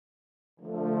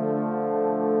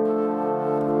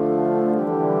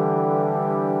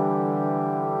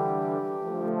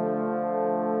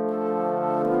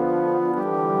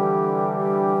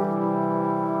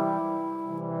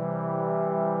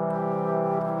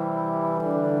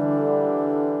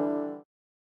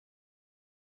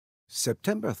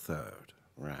September 3rd.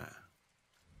 Right.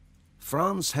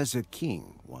 France has a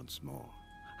king once more.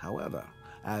 However,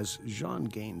 as Jean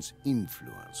gains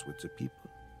influence with the people,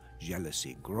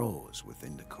 jealousy grows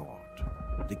within the court.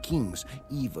 The king's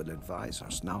evil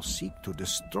advisors now seek to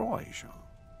destroy Jean.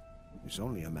 It's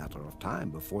only a matter of time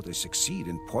before they succeed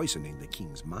in poisoning the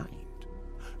king's mind.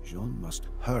 Jean must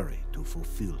hurry to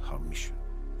fulfill her mission.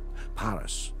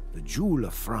 Paris, the jewel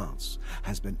of France,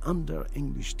 has been under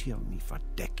English tyranny for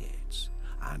decades,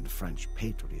 and French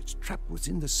patriots trapped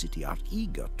within the city are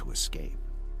eager to escape.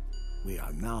 We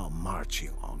are now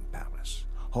marching on Paris,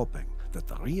 hoping that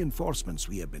the reinforcements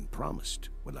we have been promised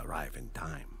will arrive in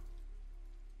time.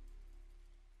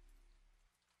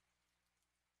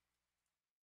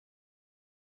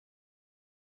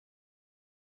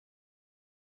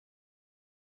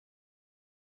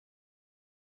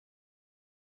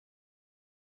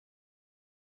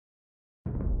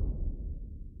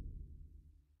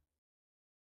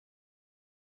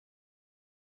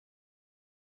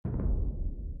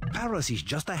 Paris is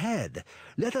just ahead.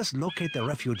 Let us locate the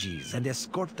refugees and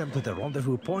escort them to the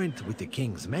rendezvous point with the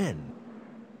king's men.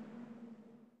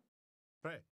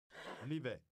 Prêt. L'y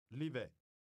vais.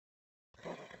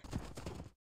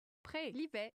 Prêt, l'y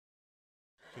vais.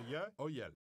 Que y a?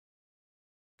 Oyel.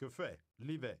 Que fait?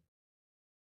 L'y vais.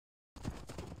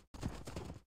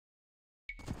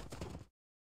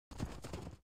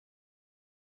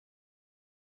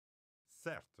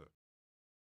 Certes.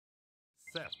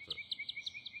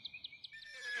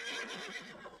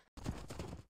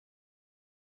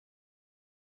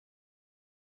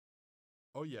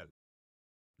 Oyel.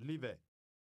 L'y vais.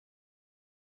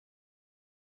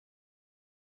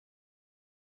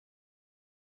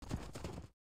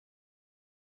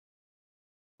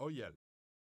 Oyel.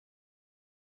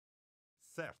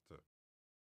 Certes.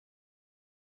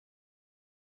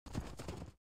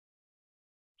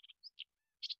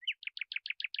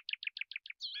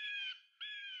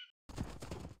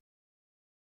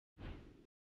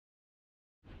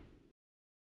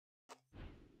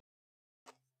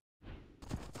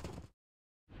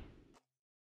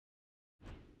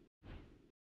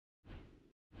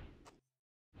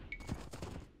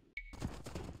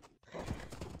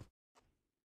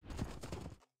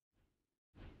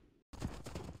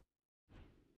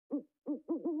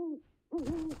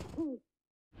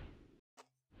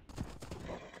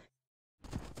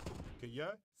 Que y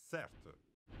a? Certes.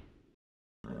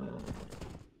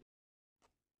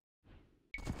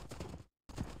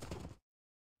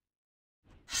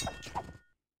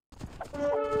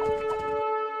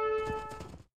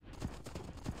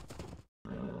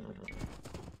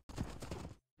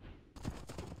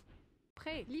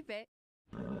 Prêt, l'y vais.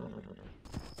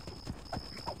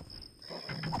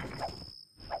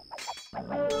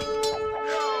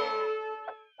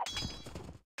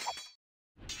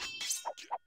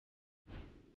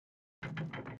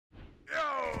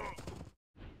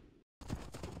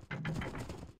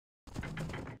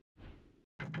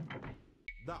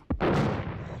 Da.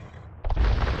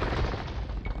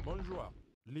 Bonjour.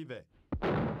 L'y vais.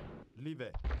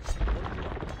 Bonjour.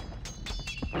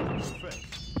 Fait.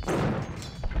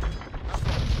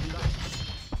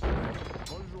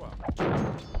 Bonjour.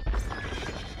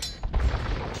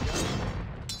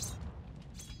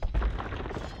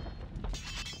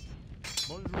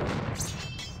 Bonjour.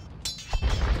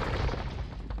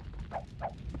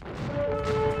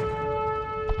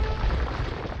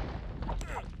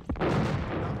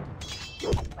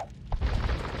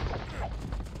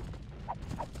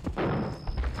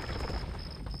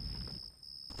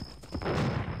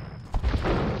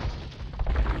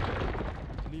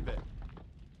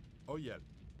 Oyel.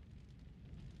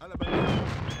 À la bataille.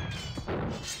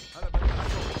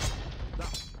 Da.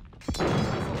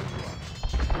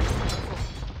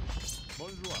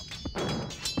 Bonjour.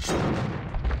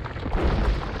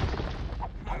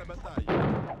 À la bataille.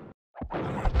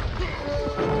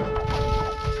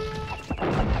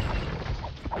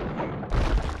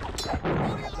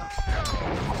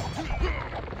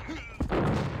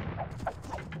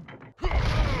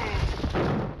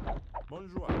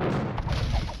 Bonjour.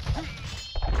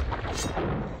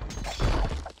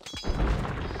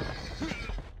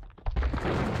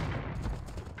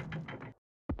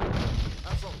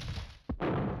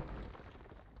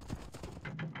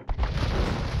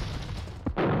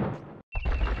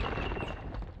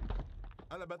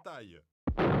 À la bataille.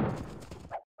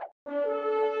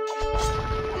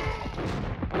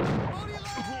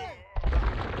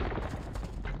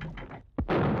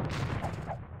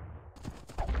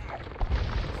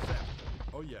 Certes.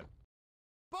 Oyel.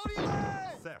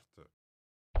 Certes.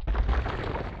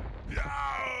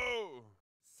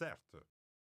 Certes.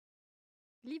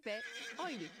 Livet.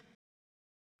 Oil.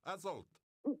 Assault.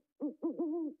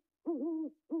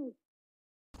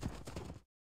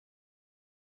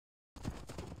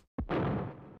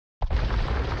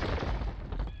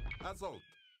 Assault.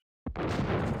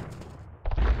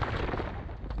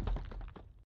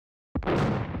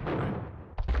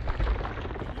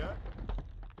 Cueilleur.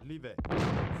 Livet.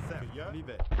 Serre. Cueilleur.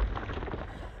 Livet.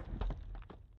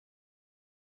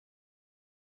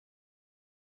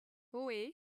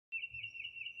 AOE.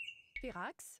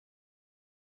 Verax.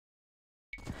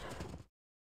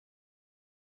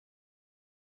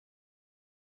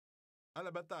 À la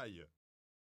bataille.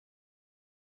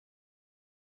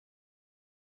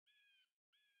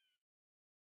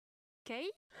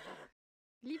 Kay.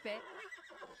 Livet.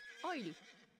 Oil.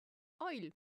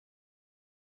 Oil.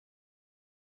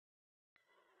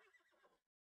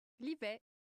 Livet.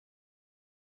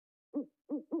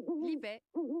 Livet.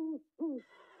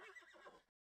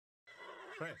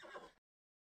 Prêt.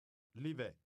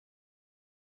 Livet.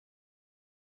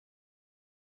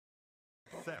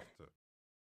 Certes.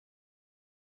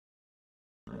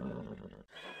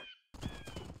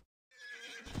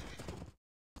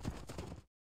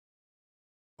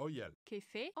 Oyel.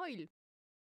 Kefe. Oil.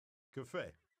 Que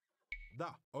fait?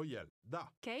 Da. Oyel.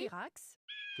 Da. Kay. Verax.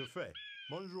 Que fait?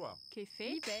 Bonjour. Kefe.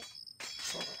 Livet.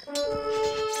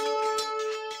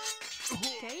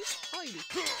 Kay. Oil.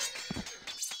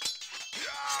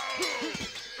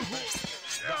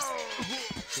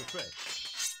 Que fait?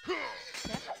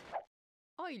 Certes.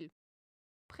 Oil.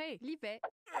 Prêt. Livet.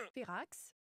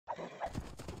 Verax.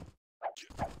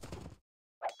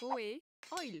 AOE.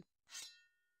 Oil.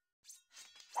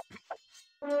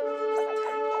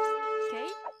 Kay.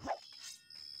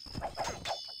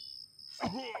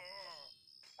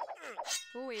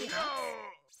 AOE.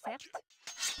 Certes.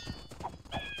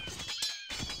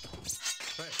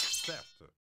 Fait. Certes.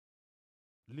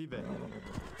 Livet.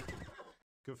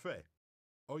 Que fait?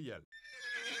 Oyel.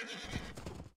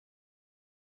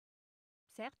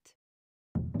 Certes.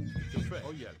 Que fait?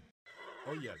 Oyel.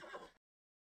 Oyel.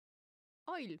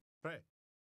 Oil. Prêt.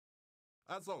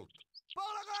 Assault.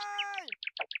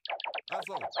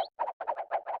 Assault.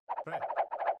 Prêt.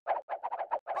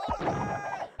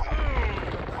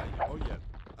 Bataille. Oyel.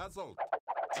 Assault.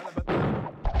 À la bataille.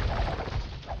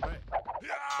 Prêt.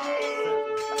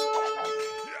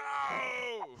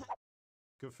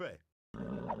 Que fait?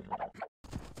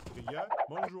 Cueilleur.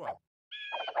 Bonjour.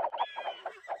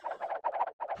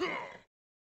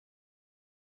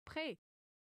 Prêt.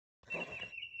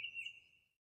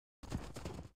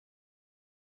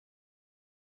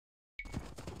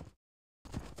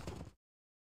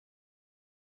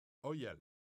 Oyel.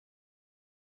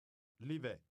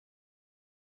 Livet.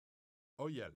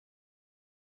 Oyel.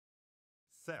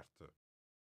 Certes.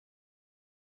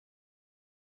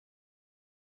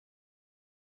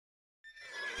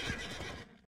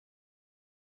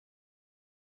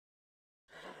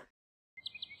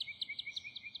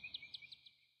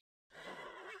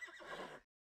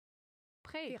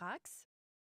 Prêt. Verax.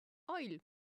 Oil.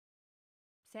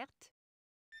 Certes.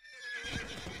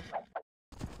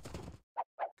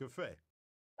 Que fait?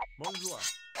 Bonjour.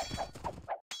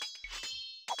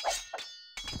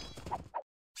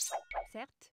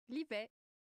 Certes. Livet.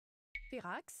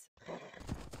 Verax.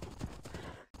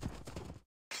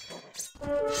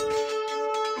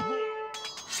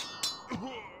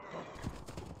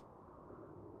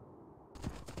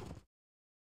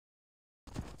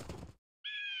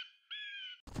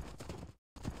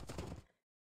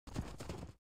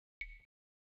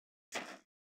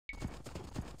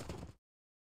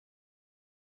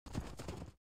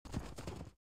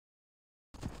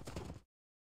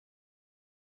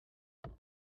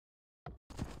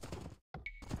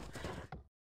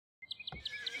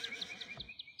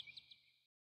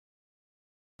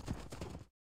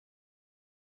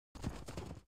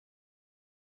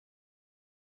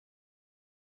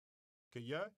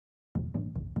 Cueilleur.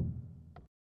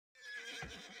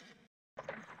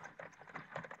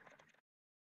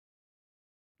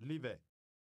 Livet.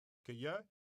 Cueilleur.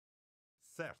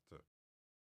 Certes.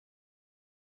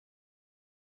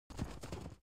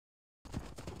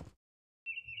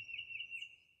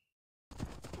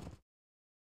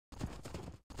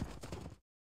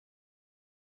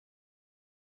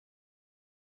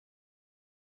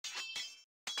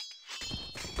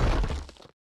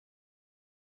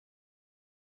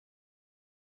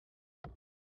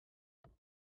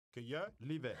 Cueilleur.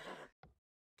 Livet.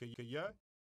 Cueilleur.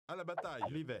 À la bataille.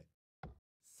 Livet.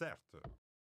 Certes.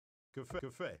 Que fait? Que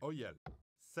fait? Oyel.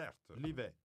 Certes.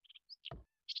 Livet.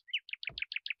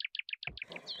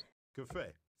 Que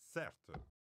fait? Certes.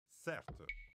 Certes.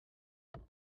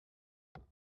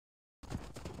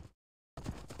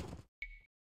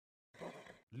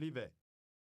 Livet.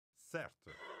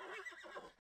 Certes.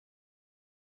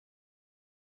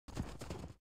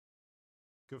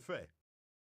 Que fait?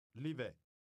 Livet.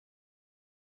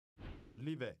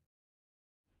 Livet.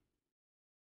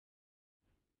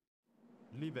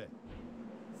 Livet.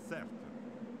 Certes.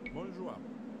 Bonjour.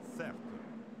 Certes.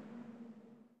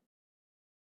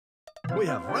 We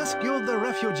have rescued the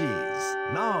refugees.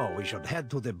 Now we should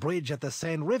head to the bridge at the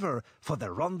Seine River for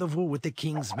the rendezvous with the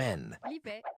king's men.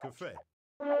 Livet. Que fait?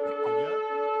 Cueilleur.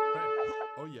 Prêt.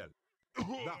 Oyel.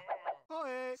 Da.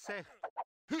 Oe, certes.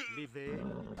 Livet.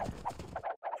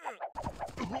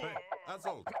 Prêt.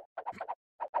 Assault.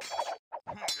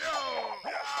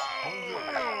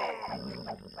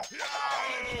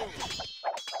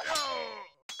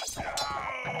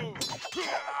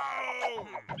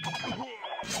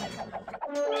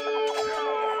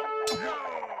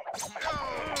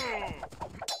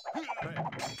 Prêt.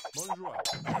 Bonjour.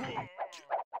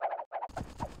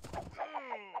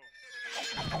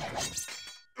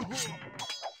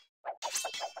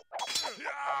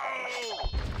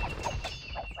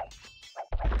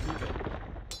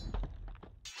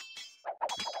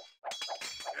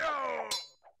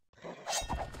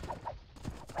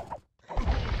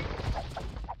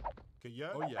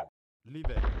 Cueilleur. Oyel.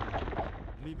 Livet.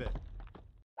 Livet.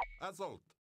 Assault.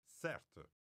 Certes.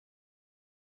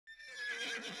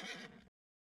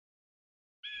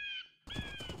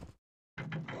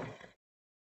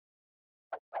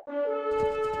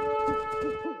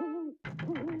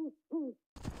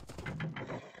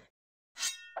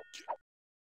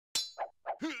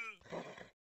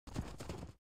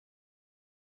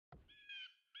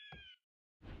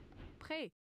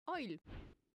 Prêt. Oil.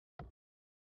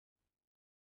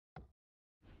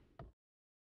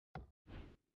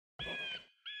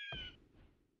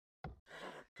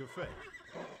 Que fait?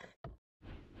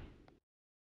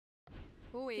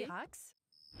 Oe. Férax.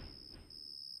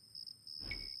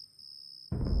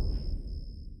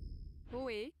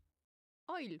 Oe.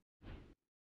 Oil.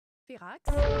 Férax.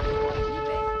 Oil.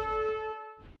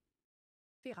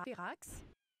 Livet. Férax.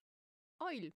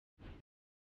 Oil.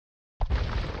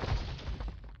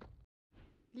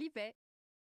 Livet.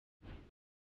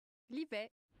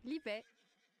 Livet. Livet.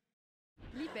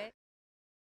 Livet.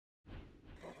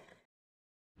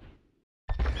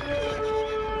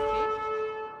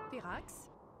 Férax.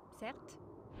 Certes.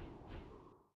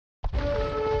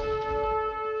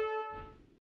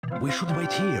 We should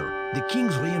wait here. The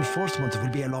king's reinforcements will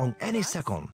be along any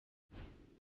second.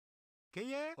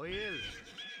 Cueilleur. Oyel.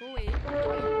 Oe.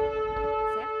 Oil.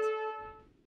 Certes.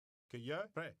 Cueilleur.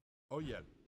 Prêt. Oyel.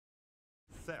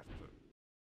 Certes.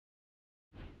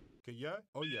 Cueilleur.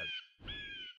 Oyel.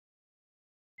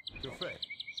 Que fait?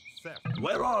 Certes.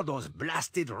 Where are those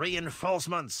blasted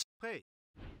reinforcements? Prêt.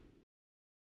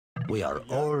 We are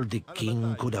all the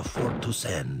king could afford to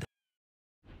send.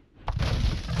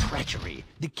 Treachery!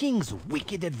 The king's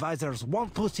wicked advisors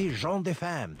want to see Jean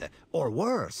defamed. Or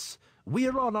worse,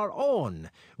 we're on our own.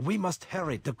 We must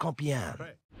hurry to Compiègne.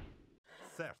 Prêt.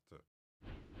 Certes.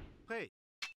 Prêt.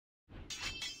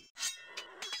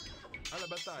 À la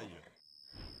bataille.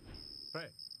 Prêt.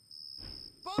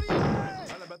 Poirier.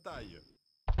 À la bataille.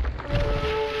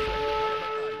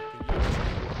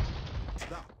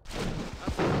 Da.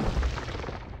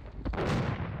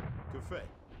 Que fait?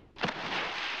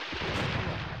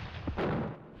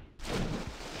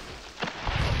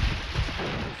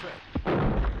 Que fait?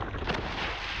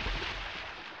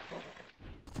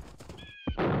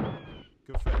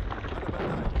 Que fait? À la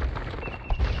bataille.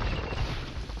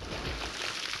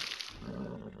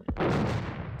 Que fait?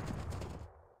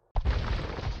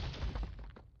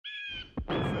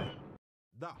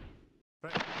 Da.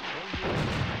 Prêt. Bonjour.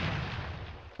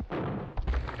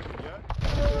 Cueilleur.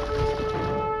 Prêt.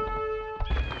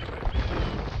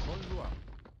 Bonjour.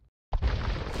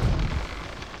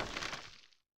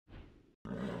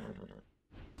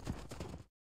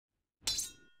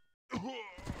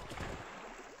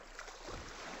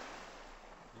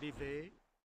 Livet.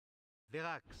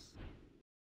 Vérax.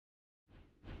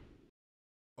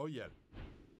 Oyel.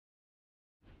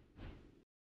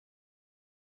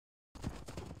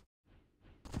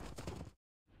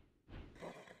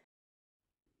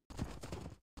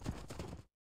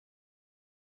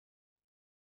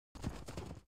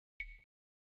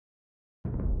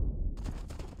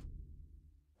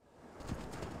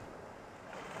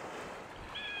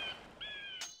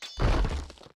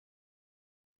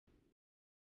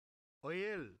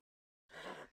 Oyel.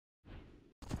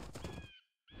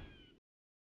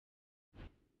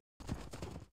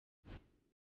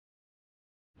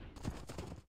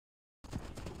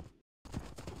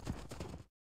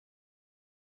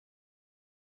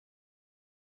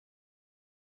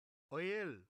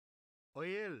 Oyel.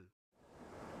 Oyel.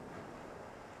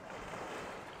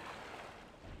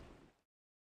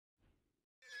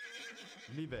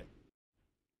 Livet.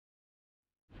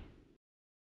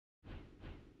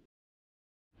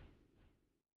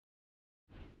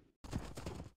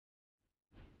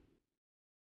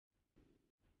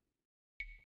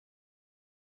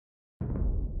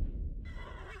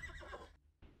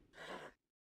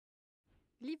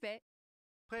 Livet.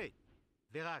 Prêt.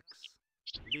 Verax.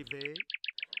 Livet.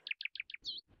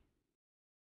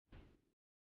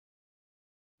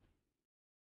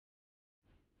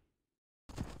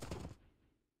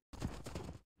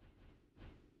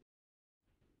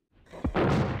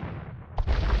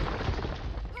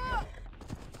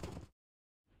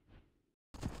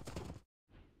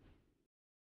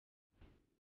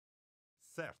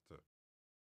 Certes.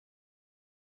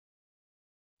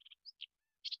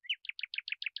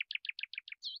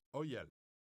 Oyel.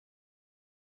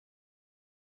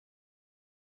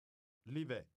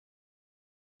 Livet.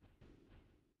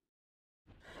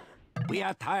 We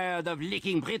are tired of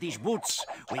licking British boots.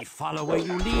 We follow where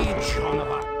you lead, Joan of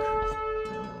Arc.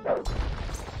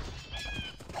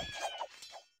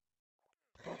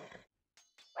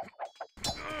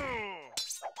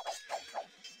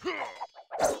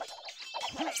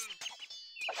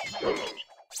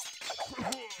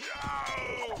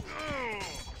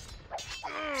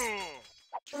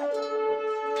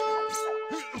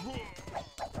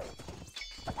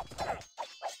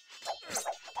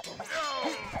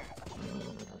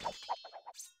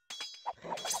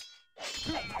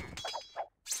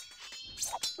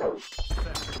 Certes.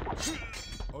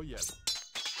 Oyel.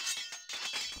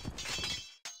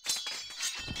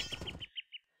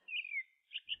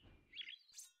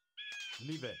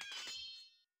 Livet.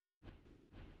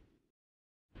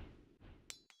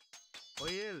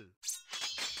 Oyel.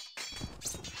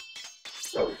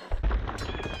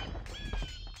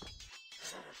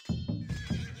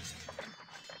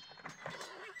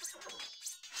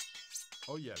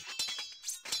 Oyel.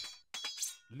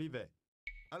 Livet.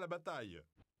 À la bataille.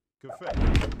 Que fait?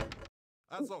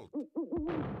 Assault.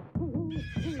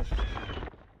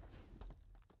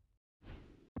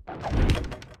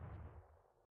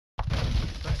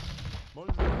 Prêt.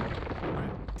 Bonjour.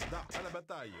 Prêt. Da, à la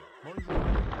bataille. Bonjour.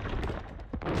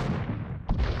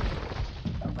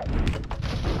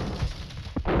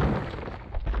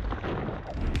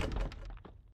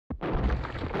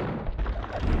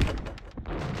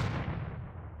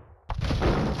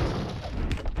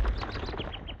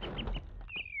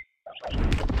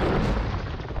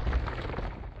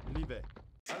 Livet.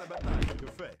 À la bataille. Que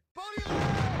fait?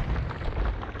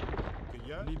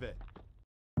 Cueilleur. Livet.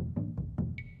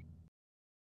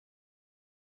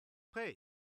 Prêt.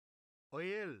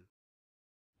 Oyel.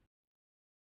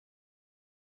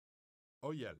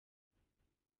 Oyel.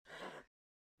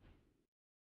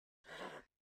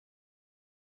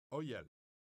 Oyel.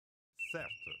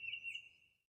 Certes.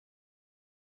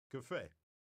 Que fait?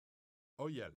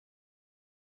 Oyel.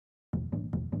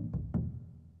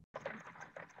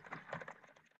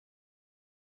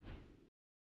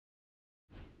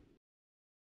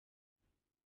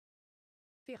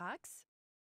 Verax.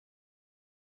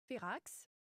 Verax.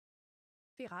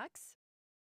 Verax.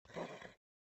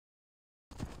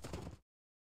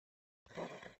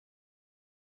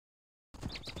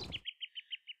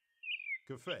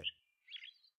 Que fait?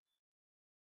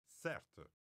 Certes.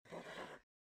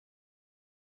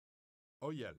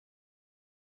 Oyel.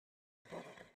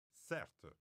 Certes.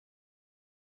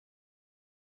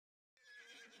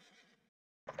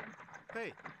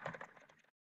 Prêt.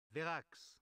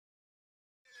 Verax.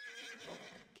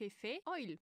 Que fait?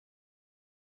 Oil.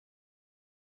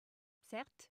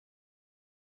 Certes.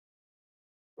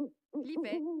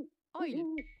 Livet.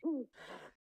 Oil.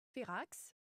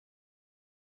 Verax.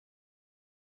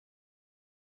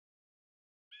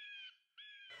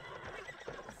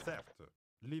 Certes.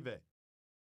 Livet.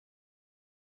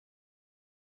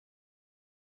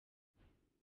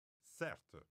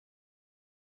 Certes.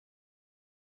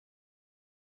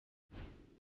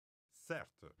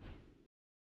 Certes.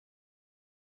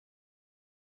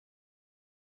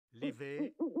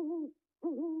 Livet.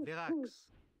 Verax.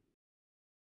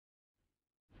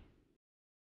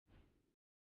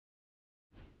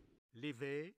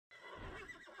 Livet.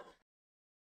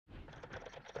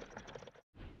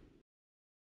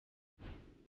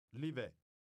 Livet.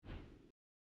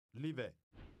 Livet.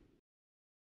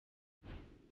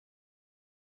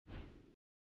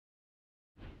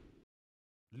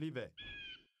 Livet.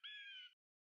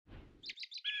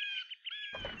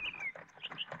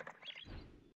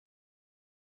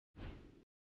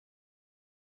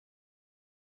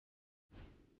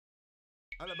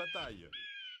 À la bataille.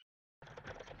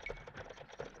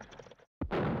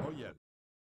 Oyel.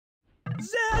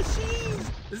 There she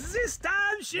is! This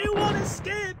time she won't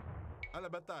escape! À la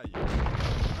bataille.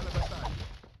 À la bataille.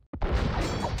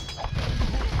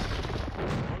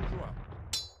 Bonne joie.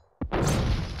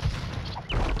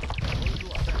 Bonne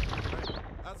joie.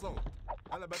 Azon.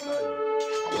 À la bataille.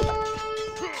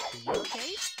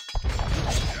 Okay.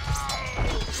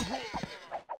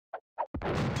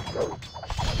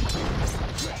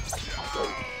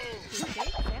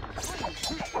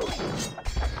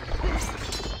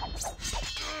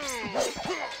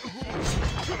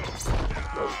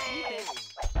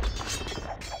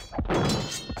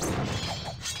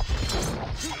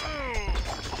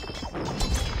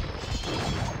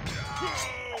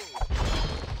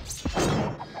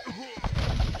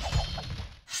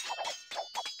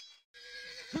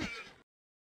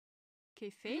 Che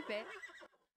fait, ben.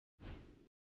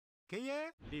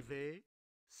 Qu'est Livé,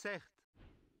 certes.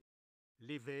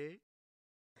 Livé,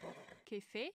 Che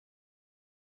fait.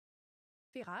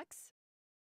 Firax.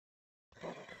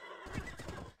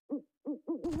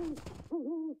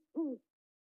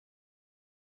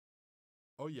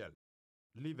 Oyel.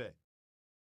 Livet.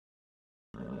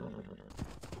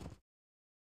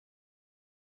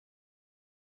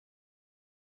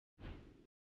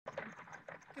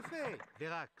 que fait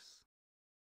Verax?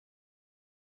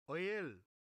 Oyel,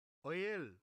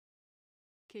 Oyel,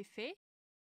 Che fait.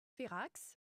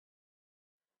 Firax.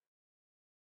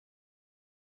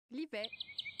 Livet.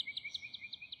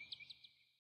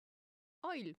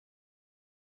 Oil.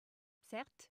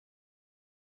 Certes.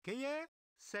 qu'est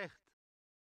certes.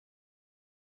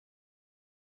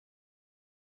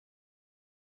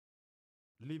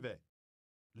 Livet.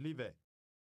 Livet.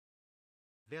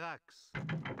 Verax,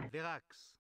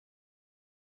 Verax,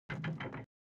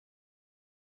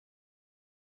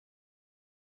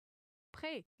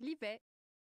 Prêt. Livet.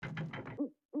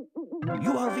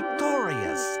 You are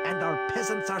victorious, and our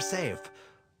peasants are safe.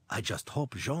 I just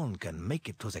hope Jean can make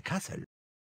it to the castle.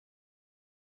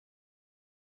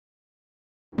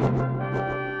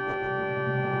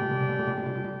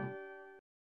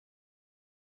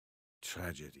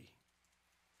 Tragedy.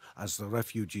 As the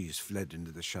refugees fled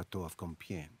into the chateau of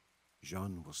Compiègne,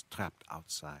 Jeanne was trapped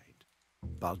outside.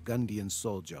 Burgundian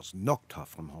soldiers knocked her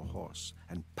from her horse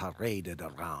and paraded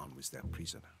around with their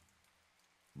prisoner.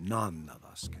 None of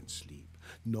us can sleep,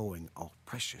 knowing our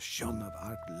precious Joan of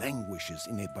Arc languishes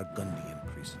in a Burgundian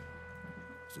prison.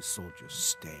 The soldiers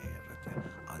stare at the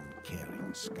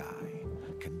uncaring sky,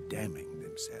 condemning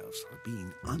themselves for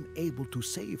being unable to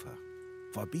save her,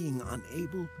 for being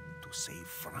unable to save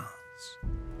France.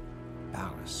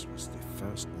 Paris was the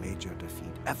first major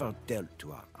defeat ever dealt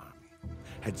to our army.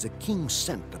 Had the king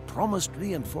sent the promised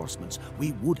reinforcements,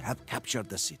 we would have captured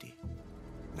the city.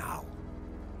 Now,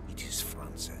 it is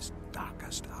France's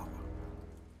darkest hour.